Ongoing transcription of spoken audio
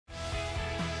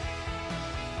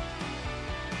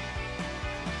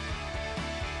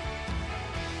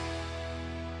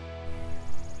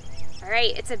All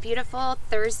right, it's a beautiful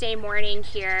Thursday morning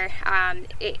here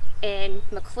in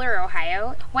McClure,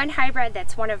 Ohio. One hybrid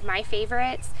that's one of my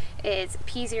favorites is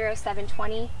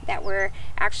P0720 that we're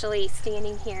actually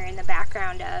standing here in the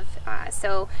background of.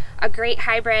 So a great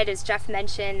hybrid, as Jeff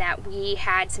mentioned, that we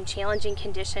had some challenging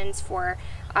conditions for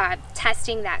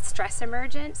testing that stress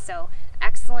emergence. So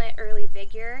excellent early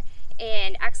vigor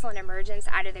and excellent emergence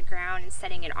out of the ground and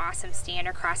setting an awesome stand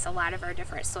across a lot of our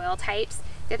different soil types.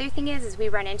 The other thing is we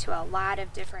run into a lot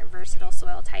of different versatile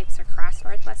soil types across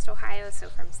Northwest Ohio, so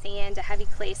from sand to heavy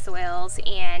clay soils,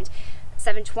 and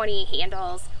 720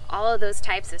 handles all of those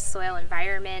types of soil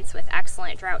environments with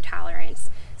excellent drought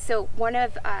tolerance. So one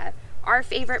of our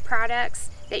favorite products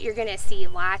that you're going to see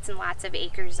lots and lots of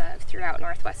acres of throughout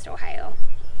Northwest Ohio.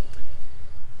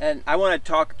 And I want to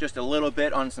talk just a little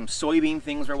bit on some soybean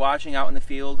things we're watching out in the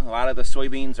field. A lot of the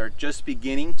soybeans are just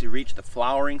beginning to reach the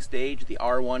flowering stage, the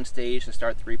R1 stage, to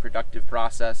start the reproductive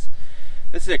process.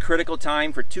 This is a critical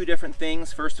time for two different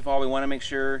things. First of all, we want to make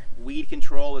sure weed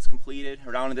control is completed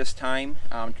around this time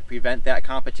to prevent that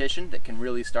competition that can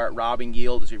really start robbing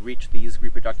yield as we reach these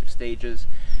reproductive stages.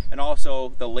 And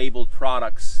also the labeled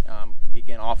products can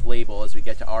begin off-label as we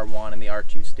get to R1 and the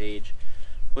R2 stage.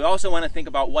 We also want to think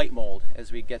about white mold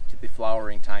as we get to the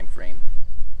flowering time frame.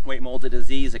 White mold is a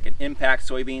disease that can impact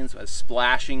soybeans as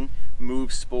splashing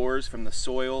moves spores from the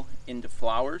soil into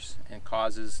flowers and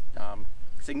causes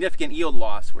significant yield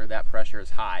loss where that pressure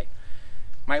is high.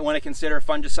 Might want to consider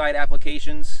fungicide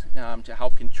applications to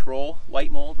help control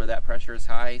white mold where that pressure is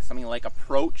high. Something like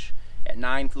Approach at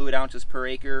 9 fluid ounces per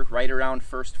acre right around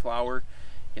first flower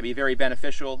can be very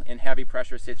beneficial. In heavy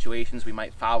pressure situations, we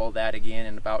might follow that again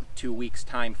in about 2 weeks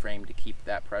time frame to keep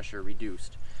that pressure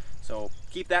reduced. So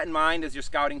keep that in mind as you're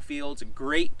scouting fields. A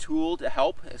great tool to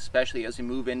help, especially as we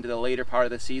move into the later part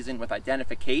of the season with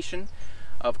identification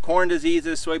of corn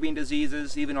diseases, soybean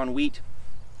diseases, even on wheat,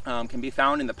 can be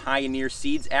found in the Pioneer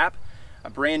Seeds app, a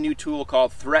brand new tool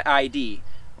called Threat ID,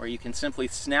 where you can simply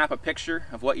snap a picture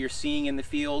of what you're seeing in the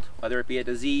field, whether it be a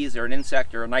disease or an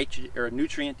insect or a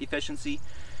nutrient deficiency.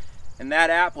 And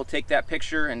that app will take that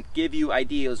picture and give you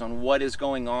ideas on what is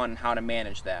going on and how to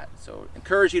manage that. So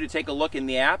encourage you to take a look in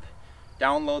the app,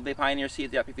 download the Pioneer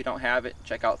Seeds app if you don't have it,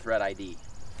 check out Threat ID.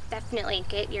 Definitely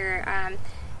get your,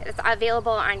 it's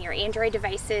available on your Android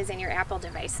devices and your Apple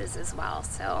devices as well.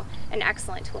 So an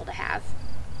excellent tool to have.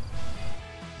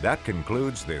 That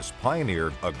concludes this Pioneer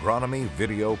Agronomy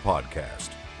video podcast.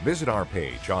 Visit our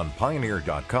page on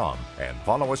pioneer.com and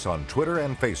follow us on Twitter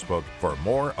and Facebook for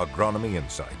more agronomy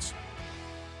insights.